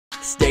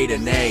State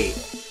of Nate.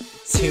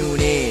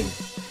 Tune in.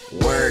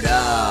 Word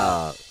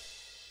up.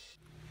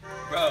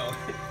 Bro,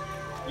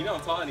 you know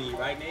I'm talking to you,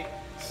 right, Nate?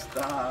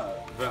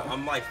 Stop. Bro,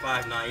 I'm like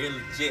 5'9". You're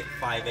legit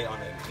 5'8" on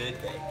a good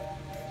day.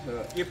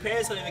 Your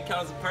parents don't even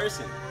count as a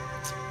person.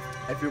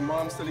 If your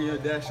mom stood on your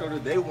dad's shoulder,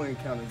 they wouldn't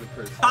count as a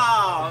person.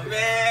 Oh,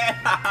 man.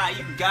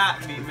 You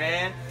got me,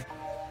 man.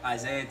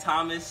 Isaiah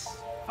Thomas,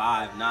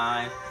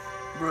 5'9".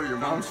 Bro, your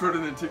mom's shorter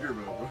than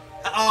Tinkerbell, bro.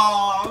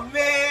 Oh,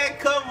 man.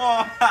 Come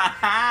on.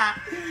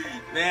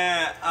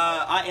 Man,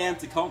 I am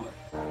Tacoma.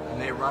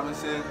 Nate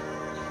Robinson,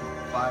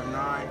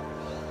 5'9".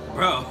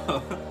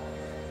 Bro,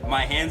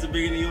 my hands are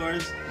bigger than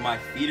yours. My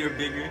feet are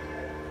bigger.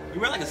 You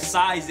wear like a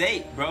size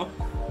 8, bro.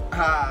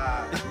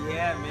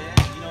 Yeah, man.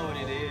 You know what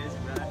it is,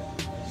 man.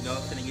 You know,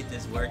 finna get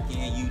this work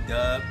in. You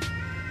dub.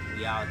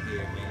 We out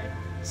here, man.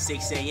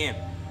 6 a.m.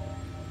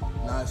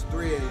 Nah, it's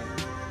 3 a.m.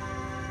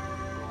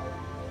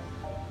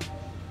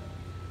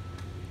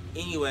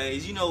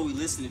 Anyways, you know what we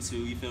listening to,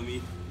 you feel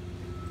me?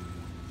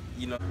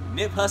 You know,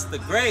 Nip Huss the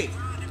Great.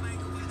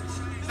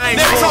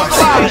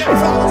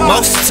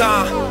 Most of the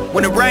time,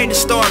 when the rain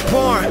start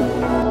pouring,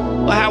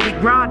 or how we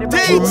grind it,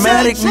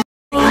 dramatic.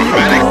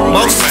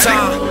 Most of the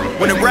time,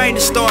 when the rain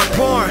start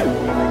pouring,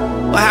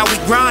 or how we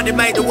grind it,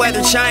 make the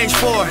weather change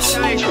for us.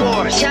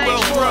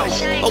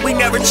 Or we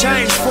never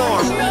change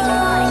for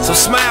them. So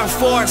smile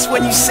for us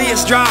when you see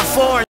us drive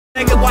forward.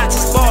 Nigga, watch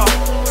us fall.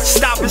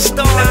 Stop and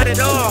start, not at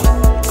all.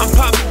 I'm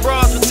popping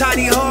bras with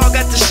Tiny Hog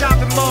at the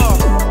shopping mall.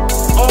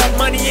 All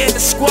money in the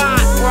squad,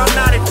 where I'm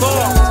not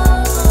involved.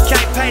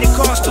 Can't pay the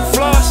cost of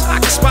floss, I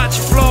can spot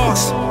your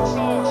flaws.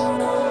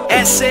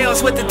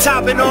 SLs with the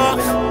topping off.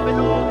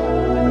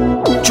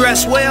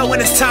 Dress well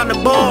when it's time to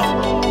ball.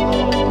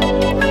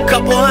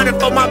 Couple hundred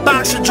for my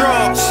boxer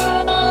drawers.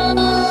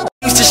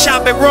 Used to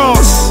shop at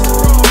Ross.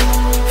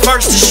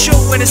 First to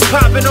shoot when it's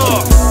popping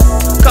off.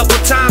 Couple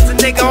times a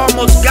nigga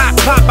almost got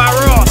popped by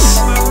Ross.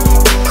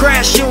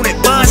 Crash unit,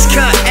 buzz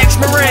cut,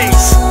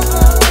 ex-Marines.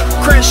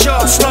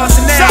 Crenshaw,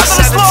 Slauson now,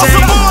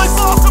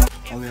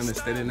 17. Only on the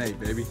State of Nate,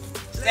 baby.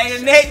 State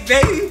of Nate,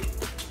 baby.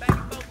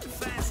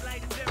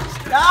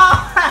 No.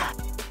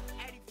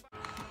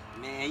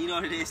 Man, you know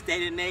what it is,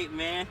 State of Nate,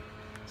 man.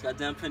 So I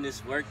done putting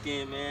this work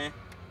in, man.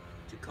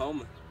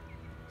 Tacoma.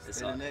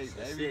 State of Nate,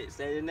 baby. Shit,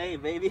 State of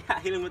Nate, baby. I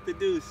hit him with the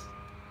deuce.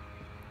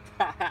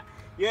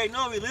 You ain't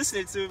know what we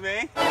listening to,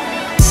 man.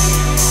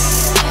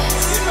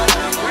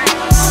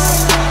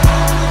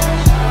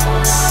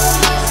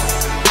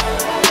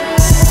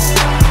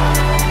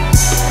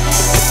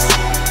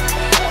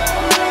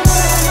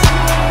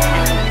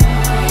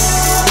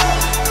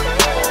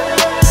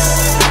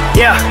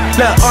 Yeah,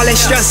 look, all that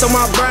stress on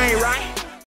my brain.